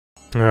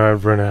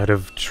I've run out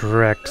of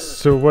tracks,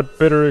 so what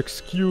better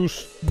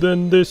excuse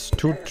than this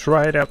to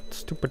try it out?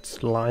 Stupid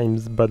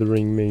slime's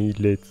bothering me.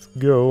 Let's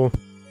go.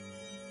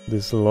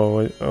 This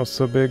will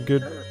also be a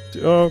good...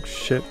 Oh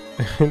shit,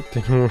 it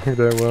didn't work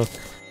that well.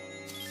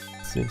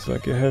 Seems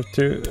like I have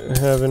to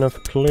have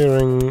enough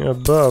clearing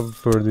above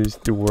for these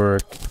to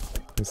work.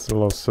 This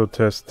will also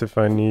test if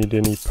I need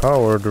any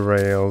powered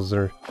rails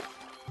or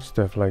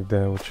stuff like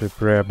that, which I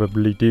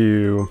probably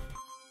do.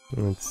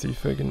 Let's see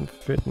if I can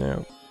fit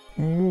now.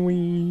 Whee!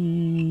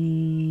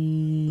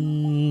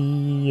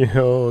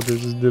 Oh,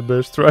 this is the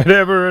best ride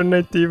ever, and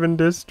it even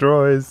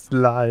destroys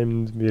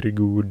slimes. Very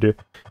good.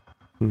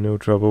 No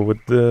trouble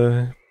with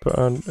the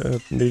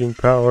needing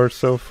power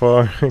so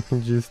far. I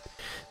can just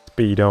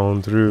speed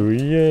on through.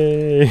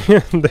 Yay!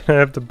 And then I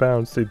have the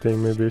bouncy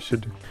thing. Maybe I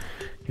should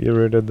get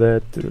rid of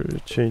that or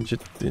change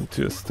it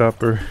into a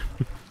stopper.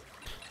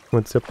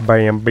 What's up,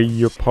 Bambi?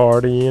 You're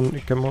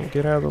partying? Come on,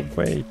 get out of the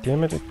way.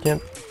 Damn it, I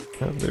can't.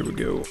 Oh, there we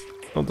go.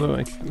 Although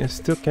I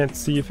still can't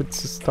see if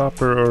it's a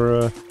stopper or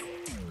a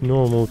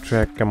normal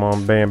track. Come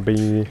on,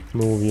 Bambi.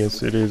 Move.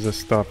 Yes, it is a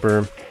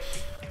stopper.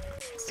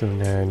 So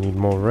now I need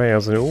more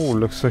rails. Oh,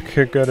 looks like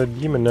I got a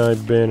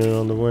demonite banner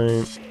on the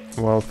way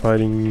while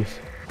fighting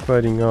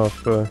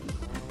off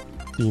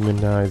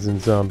demonites and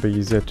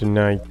zombies at the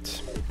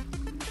night.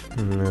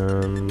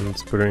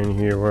 Let's put it in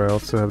here where I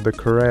also have the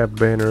crab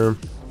banner.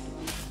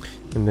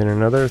 And then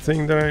another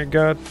thing that I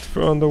got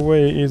on the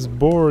way is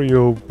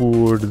boreal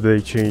wood. They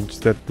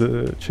changed it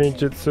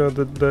so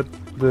that the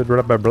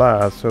blah blah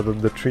blah, so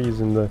that the trees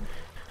in the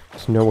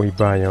snowy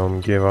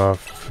biome give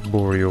off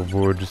boreal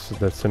wood. So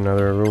that's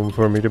another room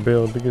for me to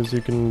build, because you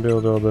can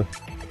build all the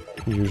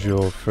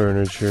usual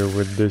furniture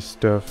with this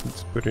stuff.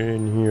 Let's put it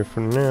in here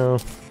for now.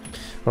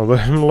 Although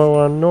I'm low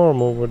on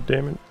normal wood,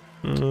 damn it.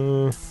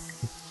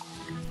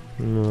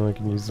 No, I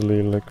can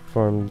easily like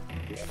farm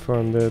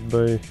that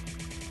by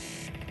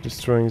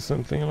destroying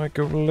something like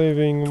a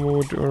living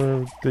wood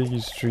or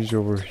these trees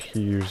over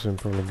here, so I'm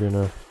probably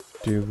gonna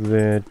do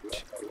that.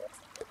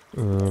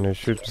 And I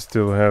should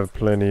still have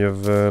plenty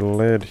of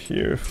lead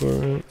here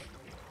for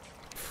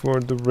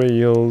the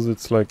rails.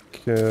 It's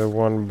like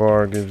 1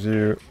 bar gives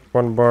you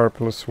 1 bar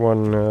plus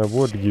 1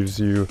 wood gives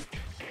you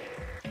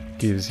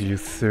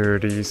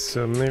 30.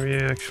 So maybe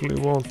I actually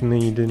won't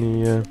need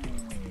any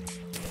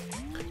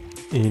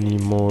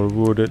more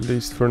wood, at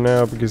least for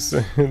now, because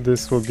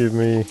this will give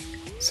me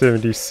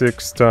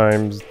 76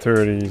 times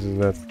 30, so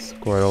that's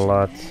quite a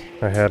lot.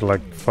 I had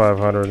like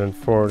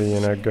 540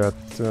 and I got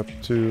up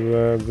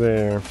to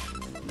there.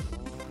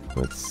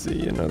 Let's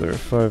see, another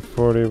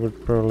 540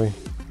 would probably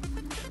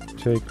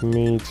take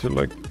me to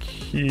like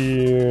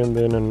here, and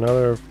then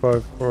another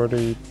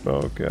 540.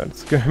 Oh god,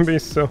 it's gonna be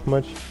so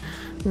much.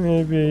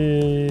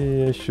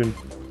 Maybe I should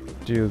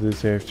do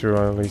this after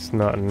all, at least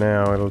not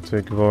now, it'll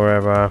take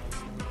forever.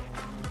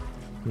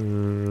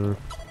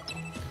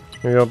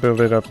 Maybe I'll build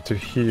it up to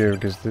here,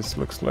 because this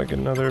looks like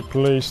another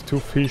place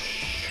to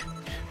fish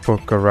for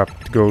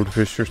corrupt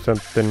goldfish or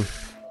something.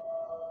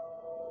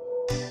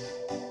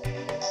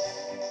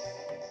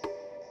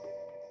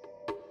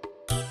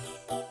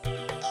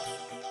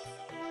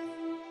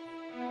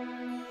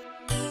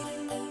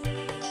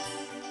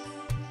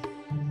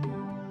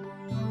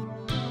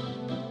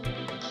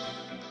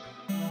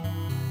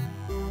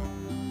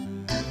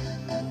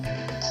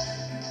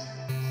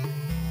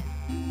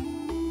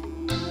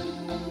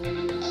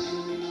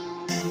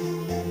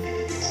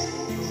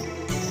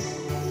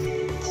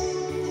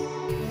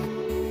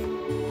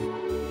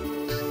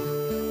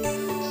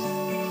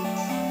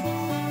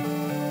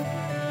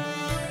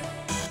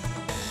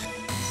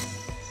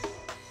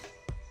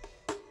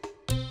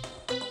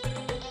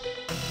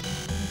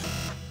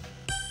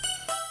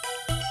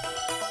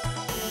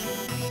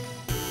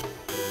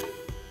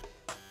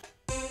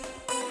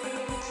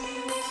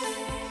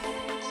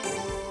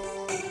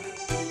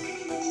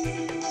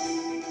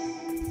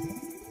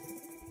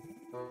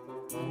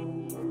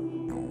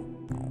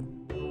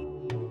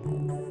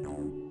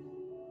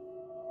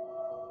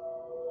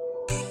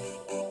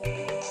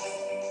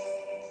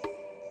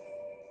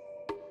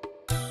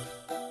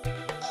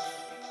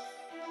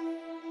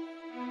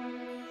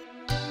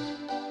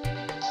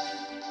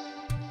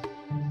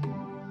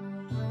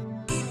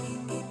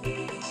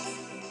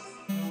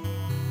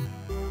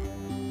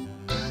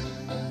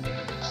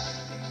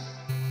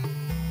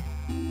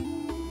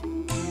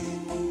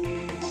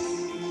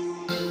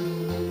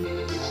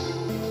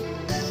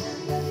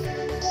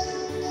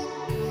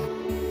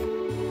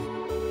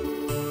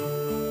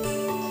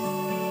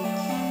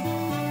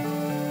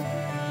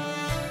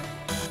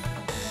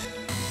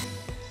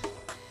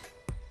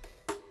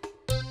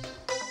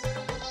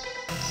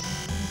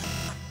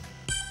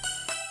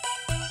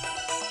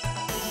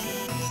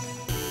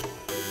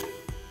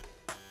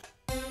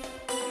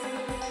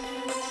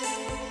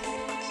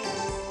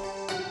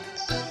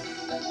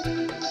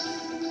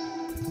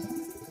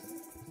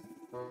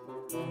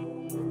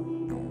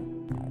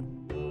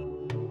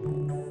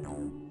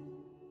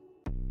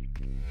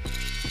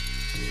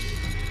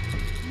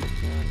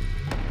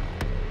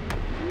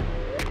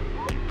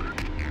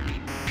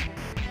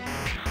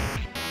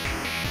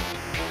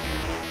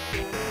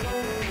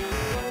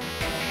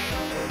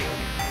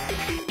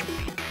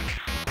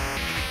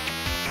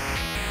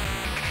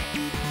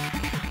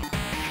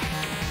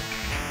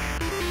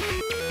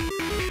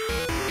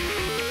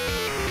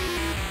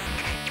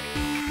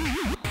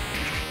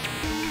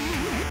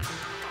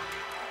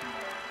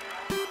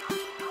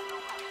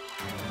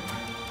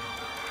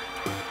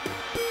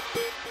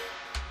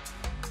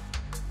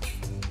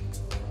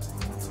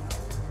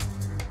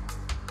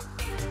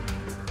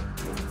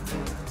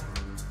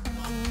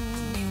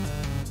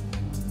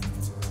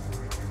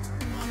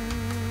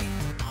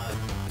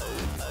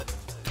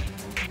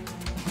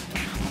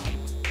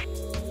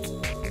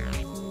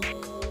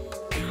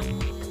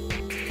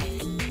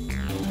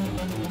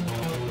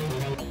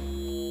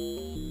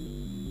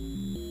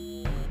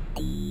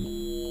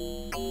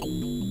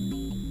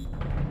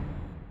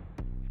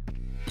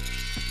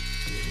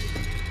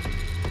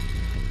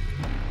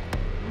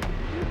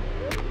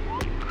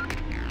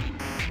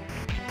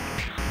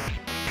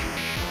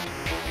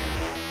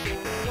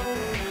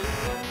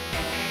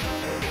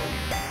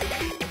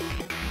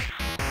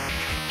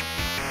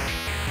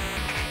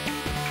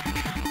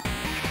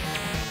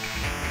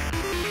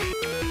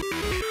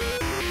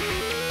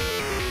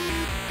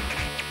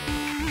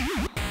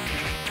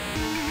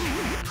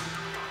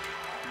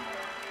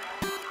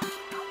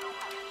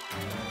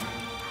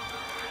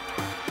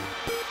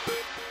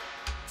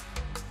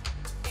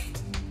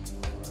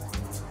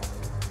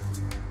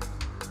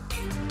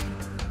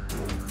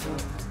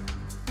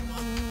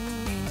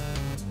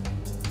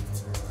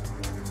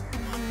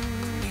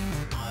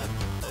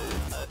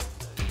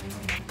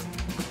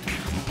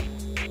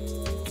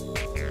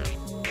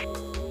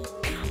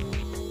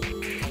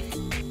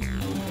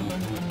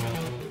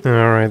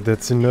 Alright,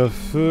 that's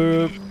enough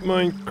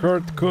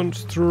minecart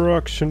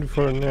construction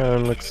for now.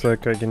 Looks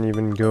like I can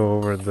even go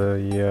over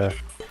the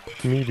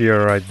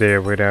meteor right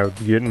there without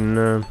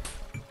getting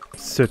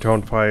set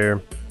on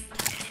fire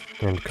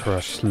and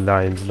crush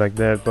slimes like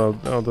that. But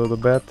although the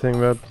bad thing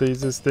about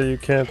these is that you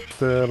can't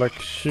like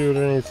shoot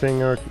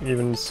anything or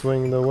even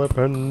swing the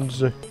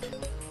weapons.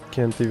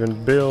 Can't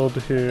even build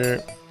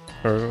here.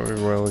 Or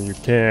well, you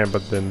can,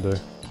 but then the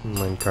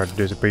minecart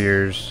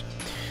disappears.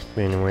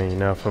 Anyway,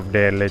 enough of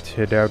that. Let's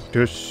head out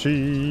to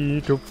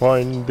sea to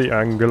find the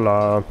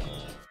angler.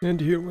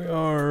 And here we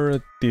are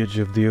at the edge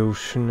of the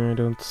ocean. I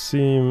don't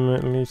see him,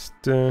 at least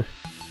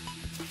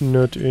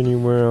not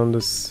anywhere on the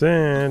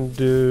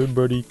sand,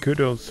 but he could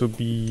also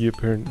be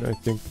apparent, I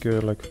think,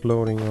 like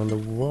floating on the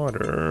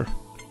water.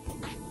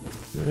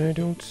 But I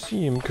don't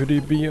see him. Could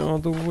he be all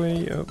the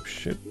way? Oh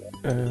shit.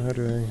 How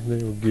do I?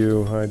 There we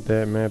go. Hide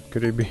that map.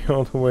 Could he be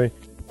all the way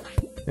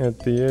at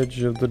the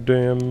edge of the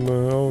damn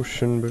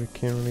ocean? But I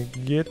can't really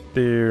get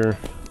there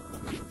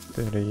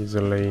that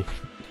easily.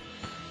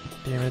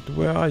 Damn it.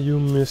 Where are you,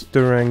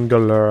 Mr.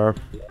 Angler?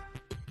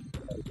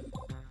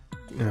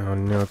 Oh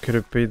no. Could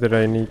it be that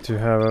I need to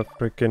have a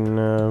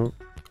freaking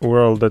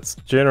world that's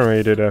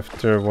generated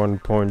after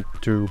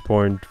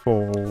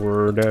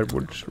 1.2.4? That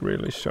would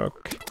really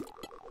suck.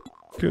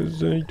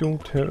 Because I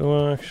don't have,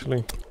 well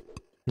actually,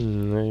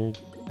 I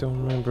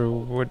don't remember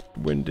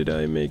when did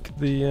I make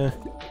the,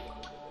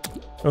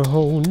 a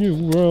whole new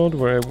world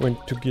where I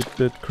went to get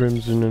that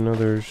crimson and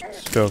other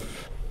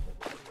stuff.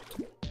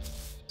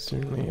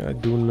 Certainly I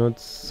do not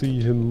see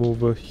him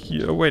over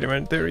here. Wait a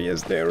minute, there he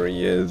is,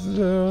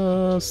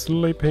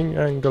 sleeping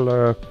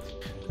angler.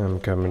 I'm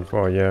coming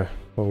for you.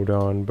 Hold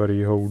on,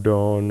 buddy, hold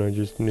on. I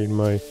just need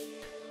my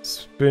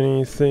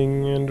spinny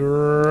thing and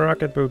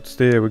rocket boots.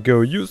 There we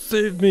go. You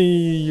saved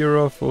me. You're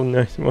awful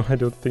nice. Well, I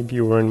don't think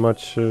you were in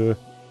much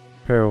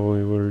peril.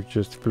 You were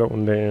just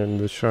floating there and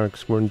the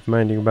sharks weren't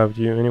minding about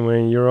you.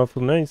 Anyway, you're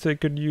awful nice. I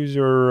could use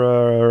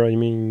your, I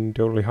mean,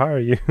 totally hire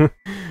you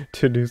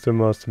to do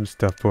some awesome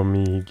stuff for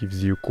me. He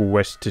gives you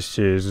quests.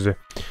 I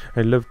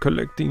love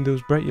collecting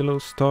those bright yellow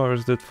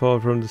stars that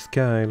fall from the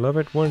sky. I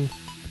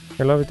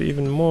love it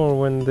even more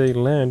when they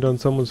land on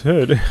someone's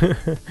head.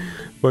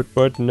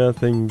 But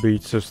nothing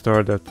beats a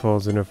star that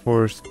falls in a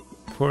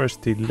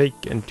foresty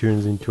lake and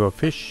turns into a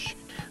fish.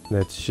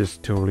 That's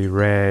just totally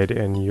rad,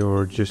 and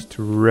you're just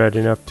rad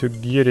enough to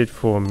get it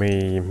for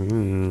me.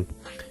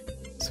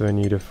 So I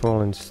need a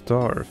fallen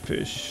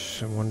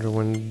starfish. I wonder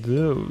when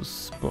those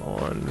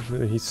spawn.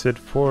 He said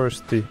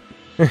foresty.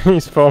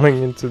 He's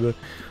falling into the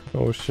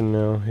ocean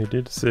now. He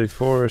did say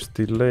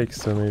foresty lake,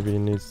 so maybe he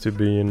needs to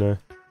be in a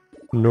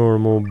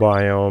normal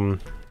biome.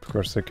 Of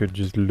course, I could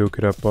just look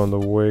it up on the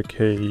wiki.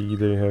 Hey,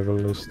 they have a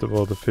list of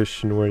all the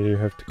fish and where you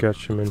have to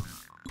catch them. And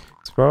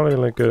it's probably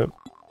like a...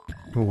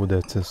 Oh,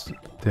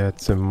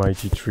 that's a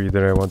mighty tree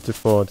that I want to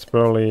fall. It's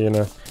probably in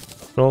a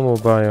normal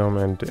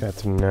biome and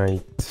at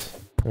night.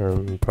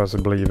 Or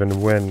possibly even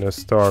when a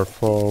star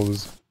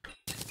falls.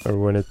 Or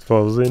when it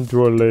falls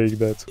into a lake.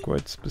 That's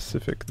quite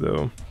specific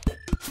though.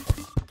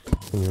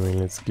 Anyway,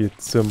 let's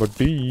get some of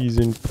these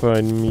and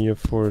find me a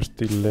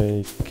foresty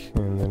lake.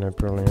 And then I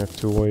probably have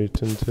to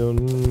wait until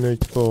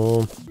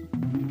nightfall.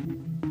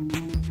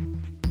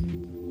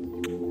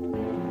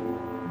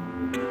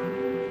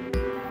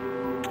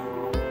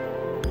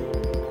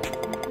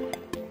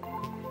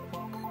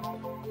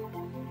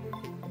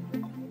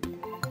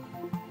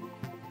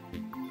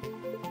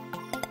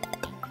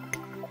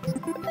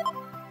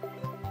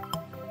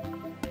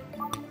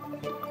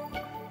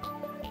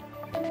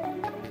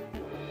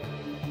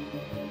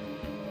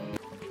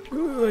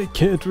 I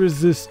can't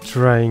resist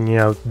trying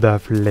out the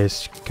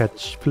flesh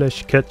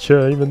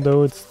catcher, even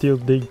though it's still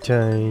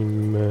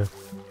daytime. Let's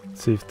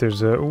see if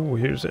there's a... Oh,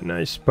 here's a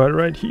nice spot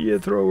right here.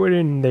 Throw it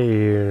in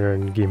there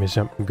and give me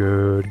something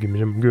good. Give me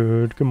something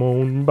good. Come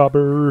on,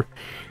 bobber.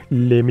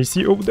 Let me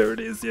see. Oh, there it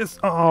is. Yes.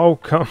 Oh,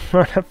 come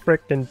on. A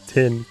freaking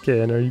tin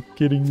can. Are you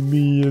kidding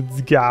me?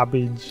 It's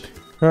garbage.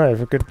 I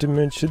forgot to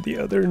mention the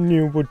other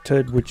new wood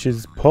type, which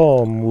is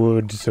palm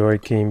wood, so I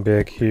came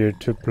back here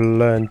to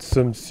plant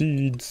some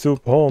seeds so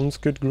palms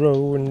could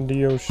grow in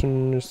the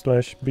ocean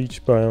 /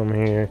 beach biome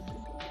here.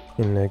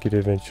 And I could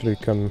eventually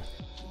come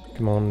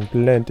on,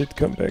 plant it,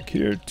 come back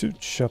here to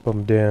chop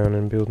them down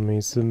and build me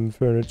some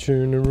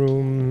furniture in a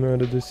room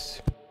out of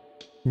this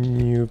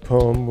new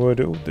palm wood.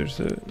 Oh,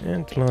 there's an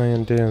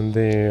antlion down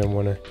there. I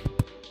wanna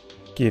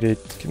get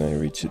it. Can I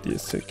reach it?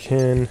 Yes, I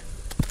can.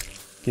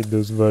 Get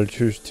those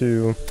vultures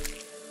too.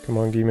 Come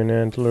on, give me an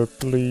antler,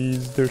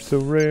 please. They're so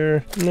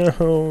rare.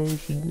 No,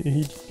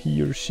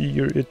 he or she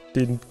or it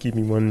didn't give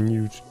me one,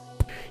 you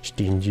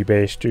stingy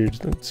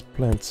bastards. Let's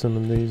plant some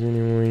of these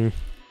anyway.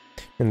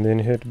 And then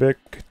head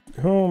back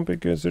home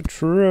because a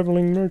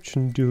traveling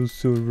merchant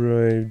also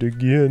arrived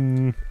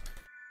again.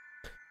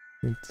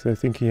 I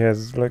think he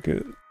has like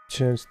a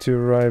chance to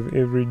arrive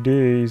every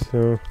day,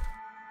 so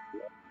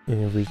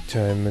every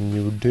time a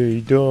new day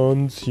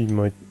dawns, he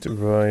might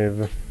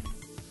arrive.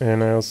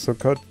 And I also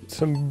caught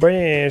some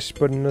bass,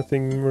 but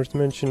nothing worth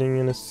mentioning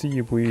in a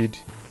seaweed.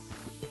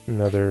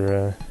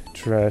 another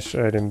trash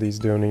item. These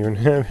don't even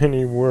have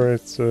any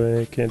worth,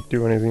 so I can't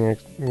do anything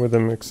with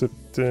them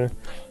except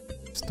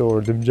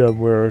store the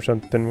jobware or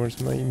something.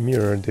 Where's my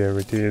mirror? There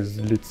it is.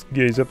 Let's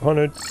gaze upon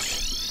it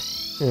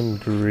and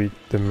greet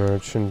the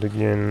merchant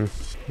again.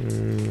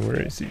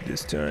 Where is he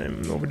this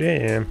time? Over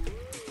there.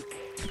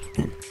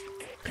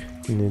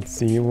 Let's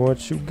see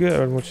what you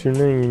got. What's your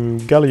name?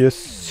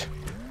 Gallius.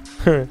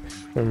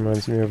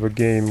 Reminds me of a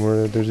game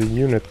where there's a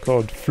unit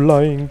called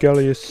Flying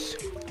Gallius.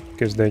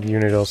 Because that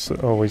unit also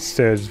always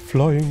says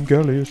Flying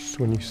Gallius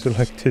when you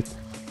select it.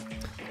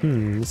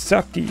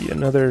 Sake,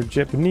 another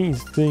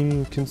Japanese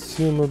thing,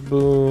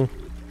 consumable.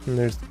 And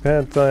there's the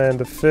Panther and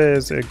the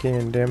Fez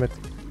again, damn it.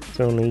 It's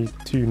only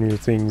 2 new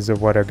things, a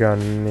water gun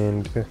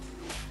and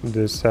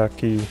the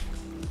Sake.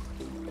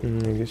 I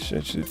guess I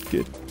should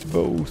get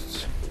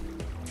both.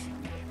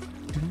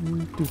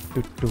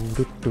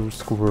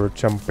 Squirt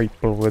some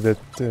people with it.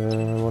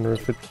 I wonder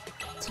if it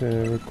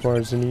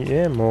requires any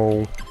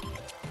ammo.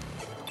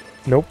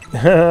 Nope.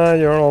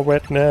 You're all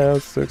wet now.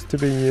 Sucks to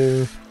be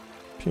you.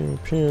 Pew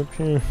pew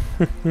pew.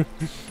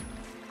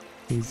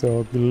 He's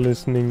all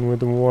glistening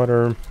with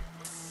water.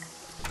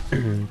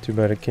 Too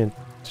bad I can't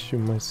shoot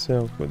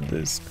myself with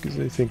this, because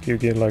I think you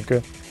get like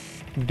a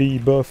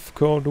debuff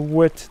called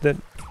wet that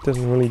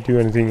doesn't really do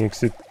anything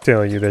except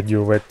tell you that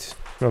you're wet.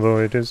 Although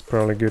it is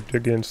probably good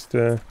against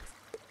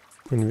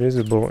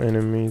invisible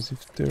enemies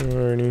if there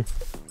are any.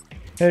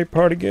 Hey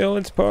party girl,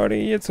 it's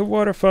party, it's a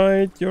water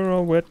fight, you're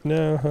all wet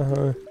now,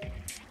 haha.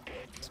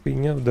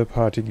 Speaking of the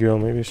party girl,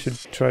 maybe I should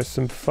try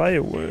some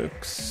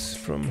fireworks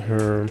from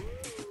her.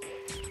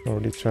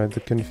 Already tried the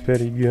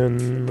confetti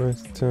gun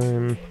last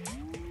time.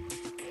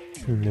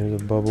 And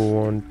there's a bubble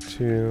one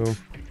too.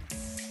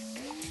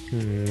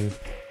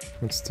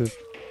 What's the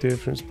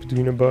difference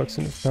between a box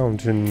and a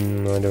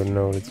fountain? I don't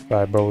know, let's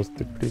buy both.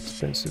 They're pretty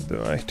expensive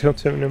though. I don't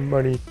have enough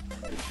money.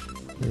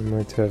 I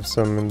might have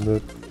some in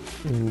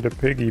the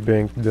piggy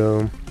bank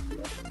though.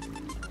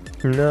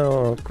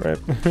 No, crap.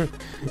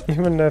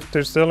 Even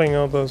after selling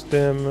all those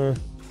damn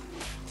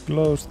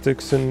glow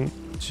sticks and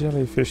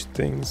jellyfish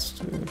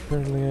things,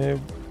 apparently I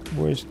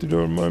wasted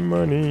all my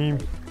money.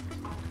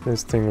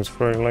 This thing was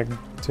probably like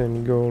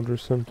 10 gold or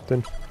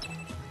something.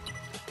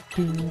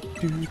 Oh,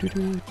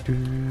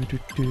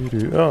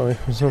 it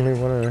was only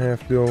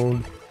 1.5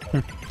 gold.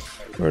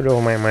 Where'd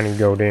all my money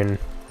go then?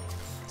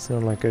 It's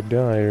not like I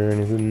die or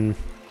anything.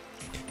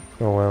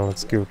 Oh well,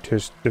 let's go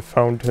test the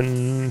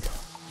fountain.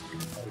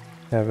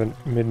 Have a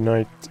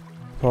midnight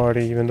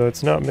party, even though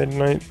it's not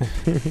midnight.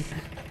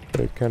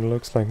 But it kind of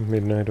looks like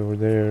midnight over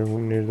there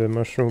near the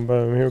mushroom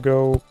biome. Here we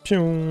go.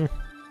 Pew!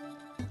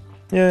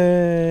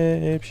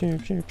 Yay! Pew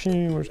pew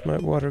pew! Where's my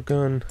water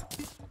gun?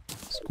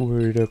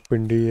 Squirt up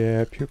in the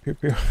air. Pew pew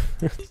pew.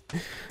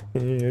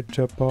 It's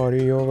a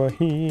party over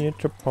here.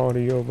 It's a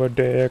party over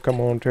there. Come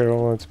on,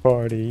 Terrell, let's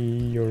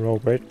party. You're all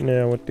wet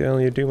now. What the hell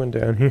are you doing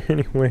down here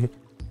anyway?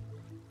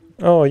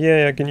 Oh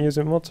yeah, I can use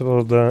it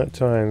multiple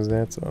times.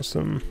 That's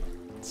awesome.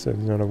 So it's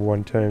not a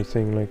one-time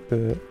thing like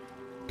the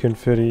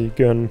confetti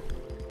gun.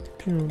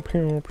 Pew,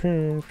 pew,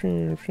 pew,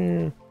 pew,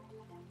 pew.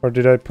 Or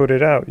did I put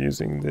it out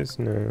using this?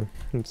 No,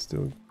 it's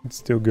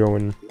still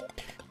going.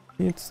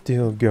 It's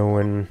still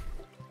going.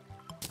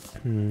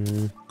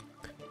 Anyway,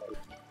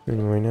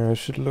 now I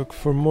should look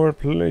for more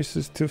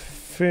places to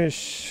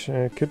fish.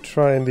 I could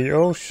try in the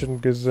ocean,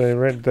 because I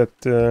read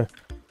that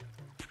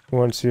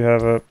once you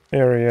have a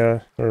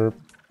area or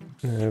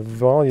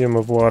volume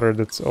of water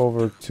that's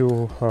over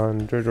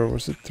 200 or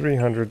was it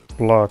 300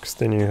 blocks,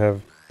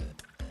 then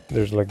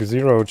there's like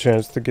 0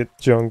 chance to get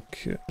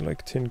junk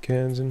like tin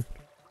cans and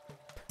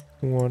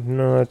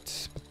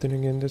whatnot. But then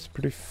again, that's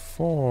pretty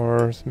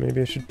far, so maybe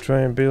I should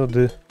try and build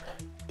a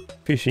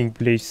fishing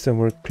place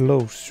somewhere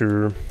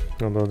closer,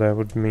 although that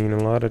would mean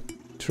a lot of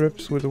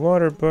trips with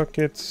water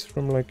buckets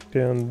from like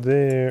down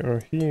there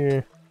or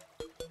here.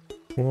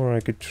 Or I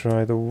could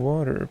try the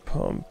water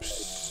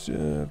pumps,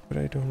 but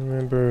I don't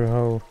remember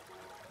how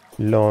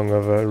long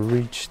of a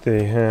reach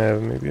they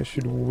have. Maybe I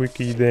should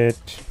wiki that.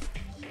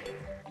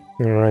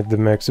 Alright, the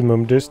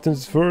maximum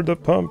distance for the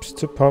pumps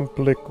to pump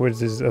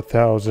liquids is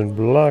 1,000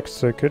 blocks.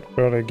 So I could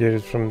probably get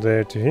it from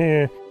there to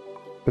here.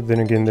 But then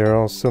again, there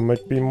also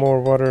might be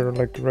more water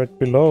like right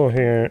below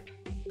here,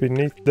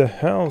 beneath the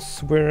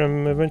house, where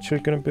I'm eventually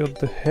gonna build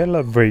the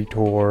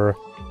elevator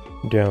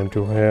down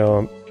to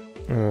hell.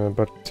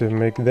 But to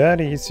make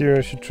that easier,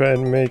 I should try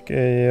and make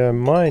a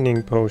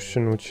mining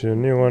potion, which is a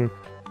new one.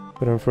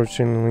 But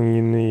unfortunately,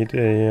 you need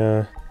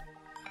a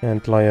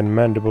antlion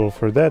mandible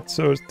for that.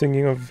 So I was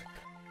thinking of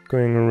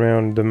going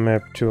around the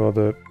map to all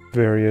the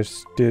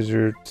various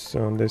deserts.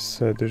 On this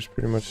side, there's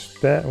pretty much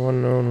that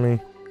one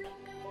only.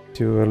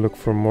 To look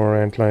for more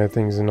antlion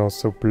things and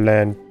also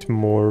plant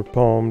more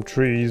palm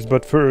trees.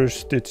 But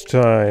first, it's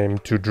time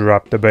to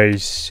drop the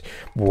bass.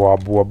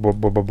 Wop, wop, wop,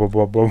 wop, wop, wop,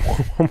 wop,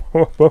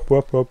 wop, wop,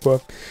 wop, wop,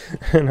 wop.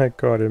 And I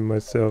caught it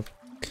myself.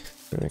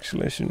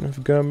 Actually, I shouldn't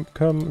have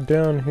come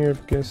down here,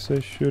 because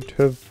I should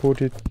have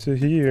put it to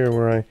here,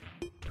 where I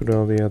put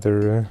all the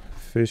other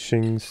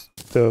fishing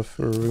stuff,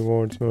 or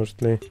rewards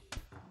mostly.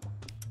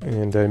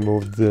 And I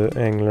moved the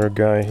angler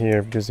guy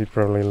here because he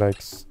probably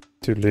likes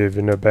to live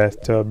in a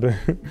bathtub.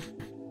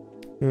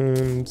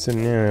 So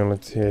now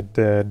let's head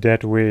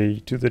that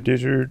way to the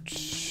desert.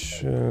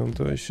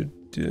 Although I should,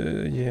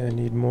 yeah, I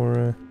need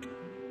more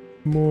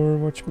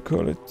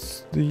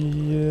whatchamacallit,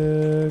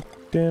 the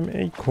damn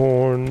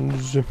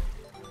acorns.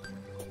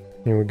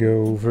 Here we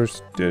go,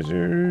 first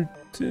desert.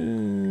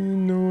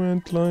 No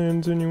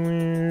antlions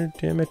anywhere,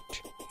 damn it.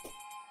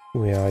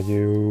 Where are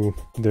you?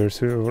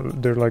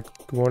 They're like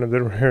one of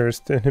the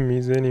rarest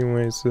enemies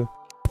anyway, so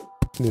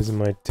this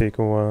might take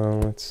a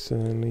while. Let's at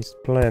least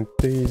plant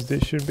these. They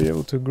should be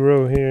able to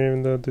grow here,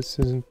 even though this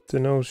isn't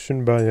an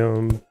ocean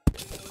biome.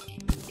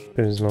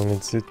 But as long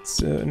as it's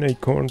an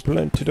acorn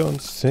planted on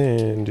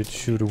sand, it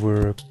should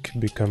work.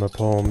 Become a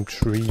palm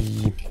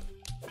tree.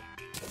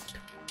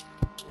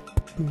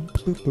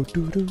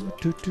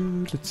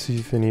 Let's see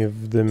if any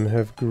of them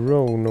have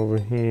grown over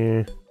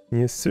here.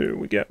 Yes, sir.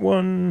 We got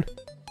one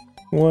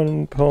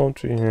palm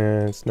tree.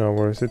 Yeah, it's not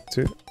worth it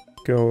to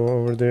go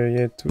over there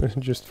yet,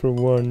 just for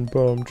one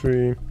palm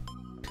tree.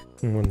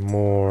 One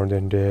more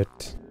than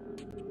that.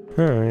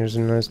 Huh, here's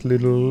a nice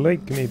little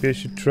lake. Maybe I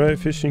should try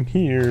fishing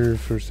here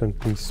for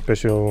something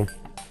special.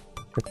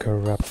 A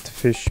corrupt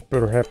fish,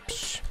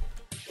 perhaps.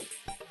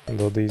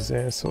 Although these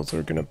assholes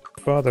are gonna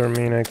bother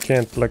me, and I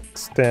can't, like,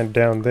 stand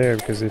down there,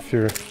 because if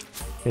you're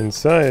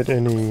inside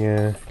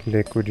any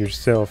liquid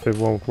yourself, it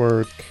won't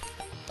work.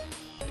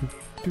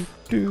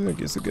 I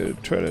guess I gotta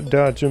try to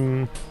dodge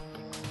them.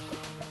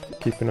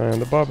 Keep an eye on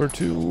the bobber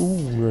too.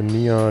 Ooh, a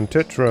neon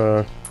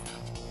tetra.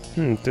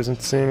 It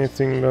doesn't say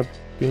anything about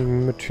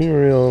being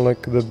material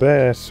like the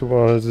bass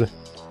was.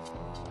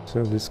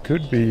 So this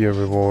could be a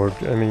reward.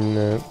 I mean,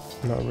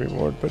 not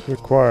reward, but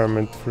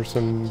requirement for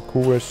some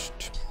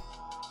quest.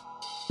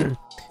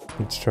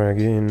 Let's try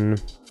again.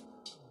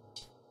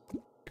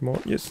 Come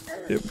on, yes,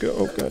 there we go.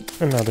 Oh god,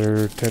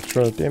 another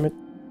tetra, damn it.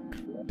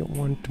 Don't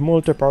want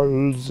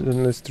multiples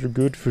unless they're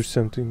good for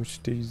something,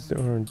 which these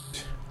aren't.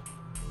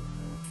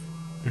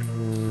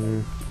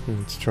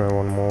 Let's try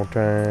one more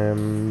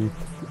time.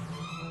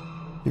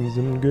 Seems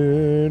them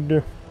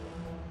good.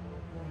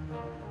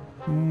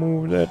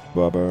 Move that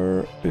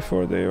bobber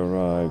before they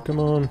arrive. Come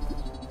on.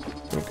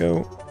 There we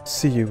go.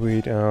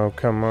 Seaweed. Oh,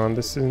 come on.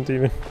 This isn't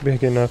even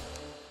big enough.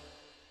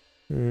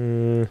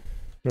 Oh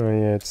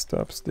yeah, it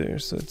stops there,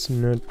 so it's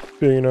not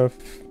big enough.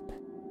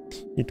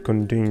 It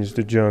contains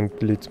the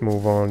junk. Let's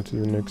move on to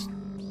the next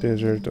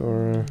desert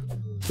or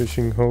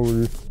fishing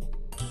hole.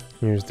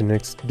 Here's the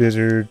next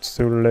desert,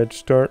 so let's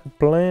start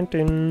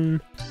planting.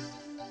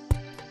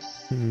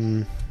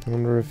 I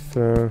wonder if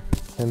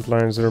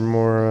antlions are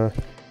more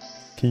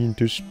keen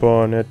to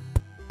spawn at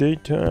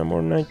daytime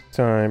or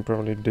nighttime.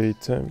 Probably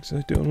daytime, because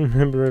I don't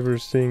remember ever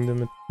seeing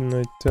them at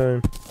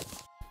nighttime.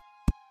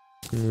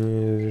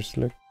 Yeah, there's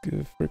like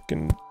a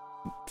freaking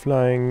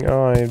flying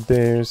eye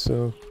there,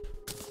 so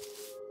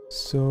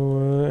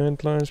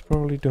antlions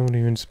probably don't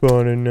even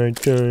spawn at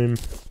nighttime.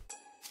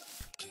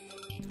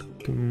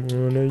 Come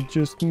on, I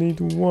just need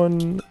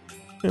one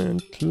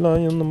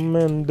antlion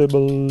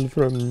mandible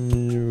from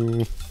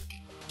you.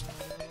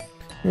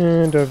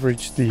 And I've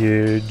reached the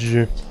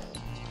edge.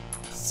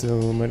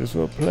 So might as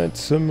well plant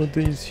some of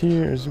these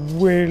here as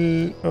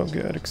well. Oh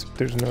god, except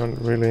there's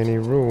not really any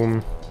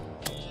room.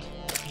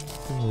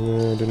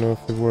 I don't know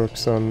if it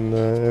works on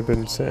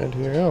ebon sand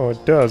here. Oh,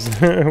 it does.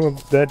 Will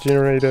that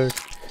generate a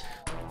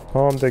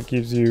palm that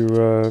gives you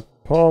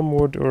palm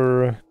wood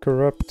or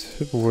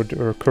corrupt wood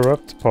or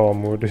corrupt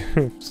palm wood,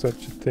 if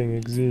such a thing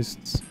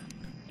exists?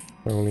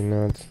 Probably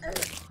not.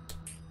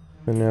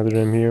 And now that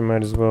I'm here,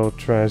 might as well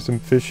try some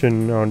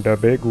fishing on the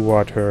big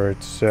water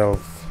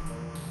itself.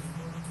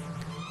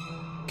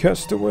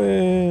 Cast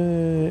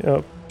away!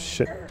 Oh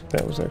shit,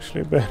 that was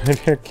actually a bad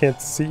idea. I can't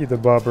see the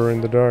bobber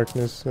in the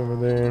darkness over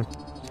there.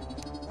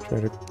 Try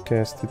to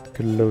cast it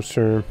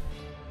closer.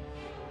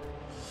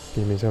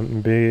 Give me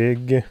something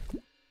big.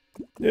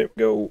 There we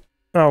go.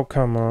 Oh,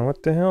 come on.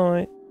 What the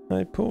hell?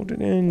 I pulled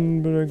it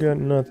in, but I got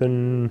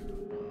nothing.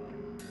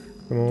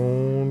 Come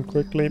on,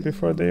 quickly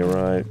before they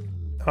arrive.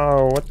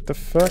 Oh, what the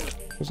fuck?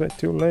 Was I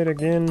too late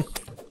again?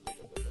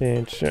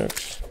 Yeah, it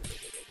shucks.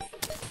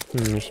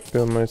 Just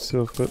build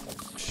myself a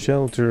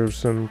shelter of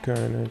some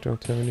kind. I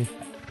don't have any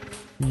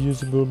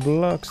usable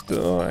blocks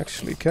though. Oh,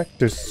 actually,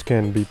 cactus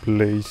can be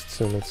placed,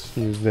 so let's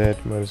use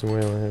that. Might as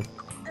well. I have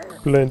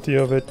plenty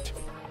of it.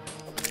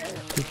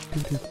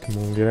 Come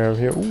on, get out of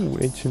here. Ooh,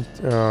 ancient.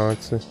 Oh,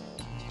 it's a.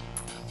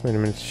 Wait a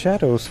minute.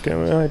 Shadow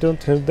scam. I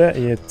don't have that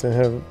yet. I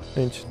have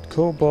ancient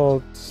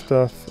cobalt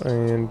stuff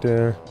and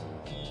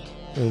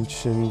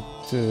ancient.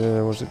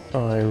 Was it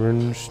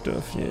iron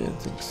stuff? Yeah, I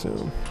think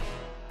so.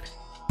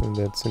 And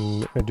that's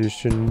in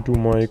addition to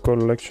my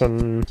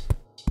collection.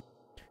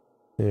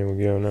 There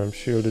we go. Now I'm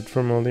shielded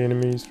from all the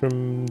enemies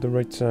from the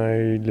right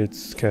side.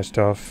 Let's cast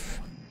off.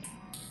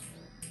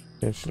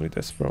 Actually,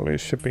 that's probably a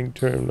shipping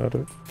term, not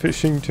a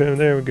fishing term.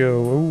 There we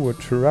go. Ooh, a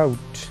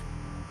trout.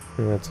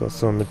 And that's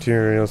also a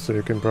material, so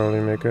you can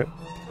probably make a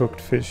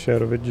cooked fish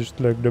out of it, just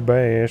like the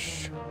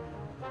bass.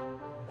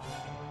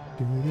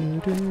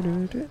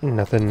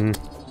 Nothing.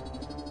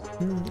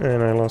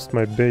 And I lost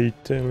my bait.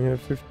 I only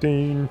have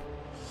 15.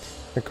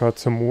 I caught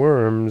some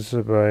worms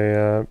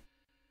by,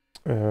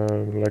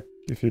 like,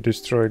 if you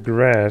destroy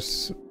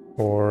grass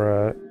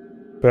or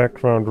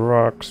background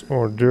rocks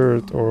or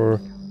dirt or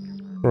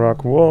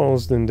rock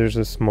walls, then there's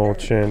a small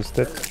chance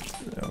that...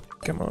 Oh,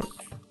 come on,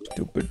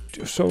 stupid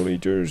soul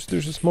eaters.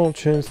 There's a small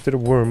chance that a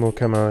worm will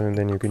come out and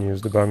then you can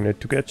use the bug net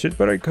to catch it.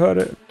 But I caught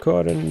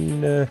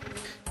an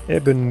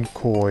ebon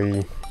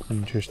koi.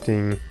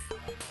 Interesting.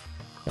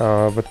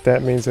 But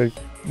that means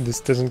this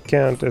doesn't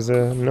count as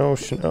an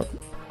ocean. Oh,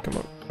 come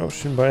on.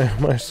 Ocean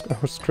biome. I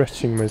was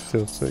scratching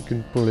myself so I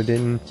can pull it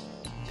in.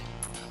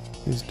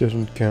 This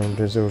doesn't count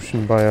as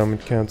ocean biome.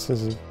 It counts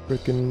as a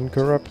freaking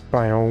corrupt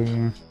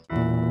biome.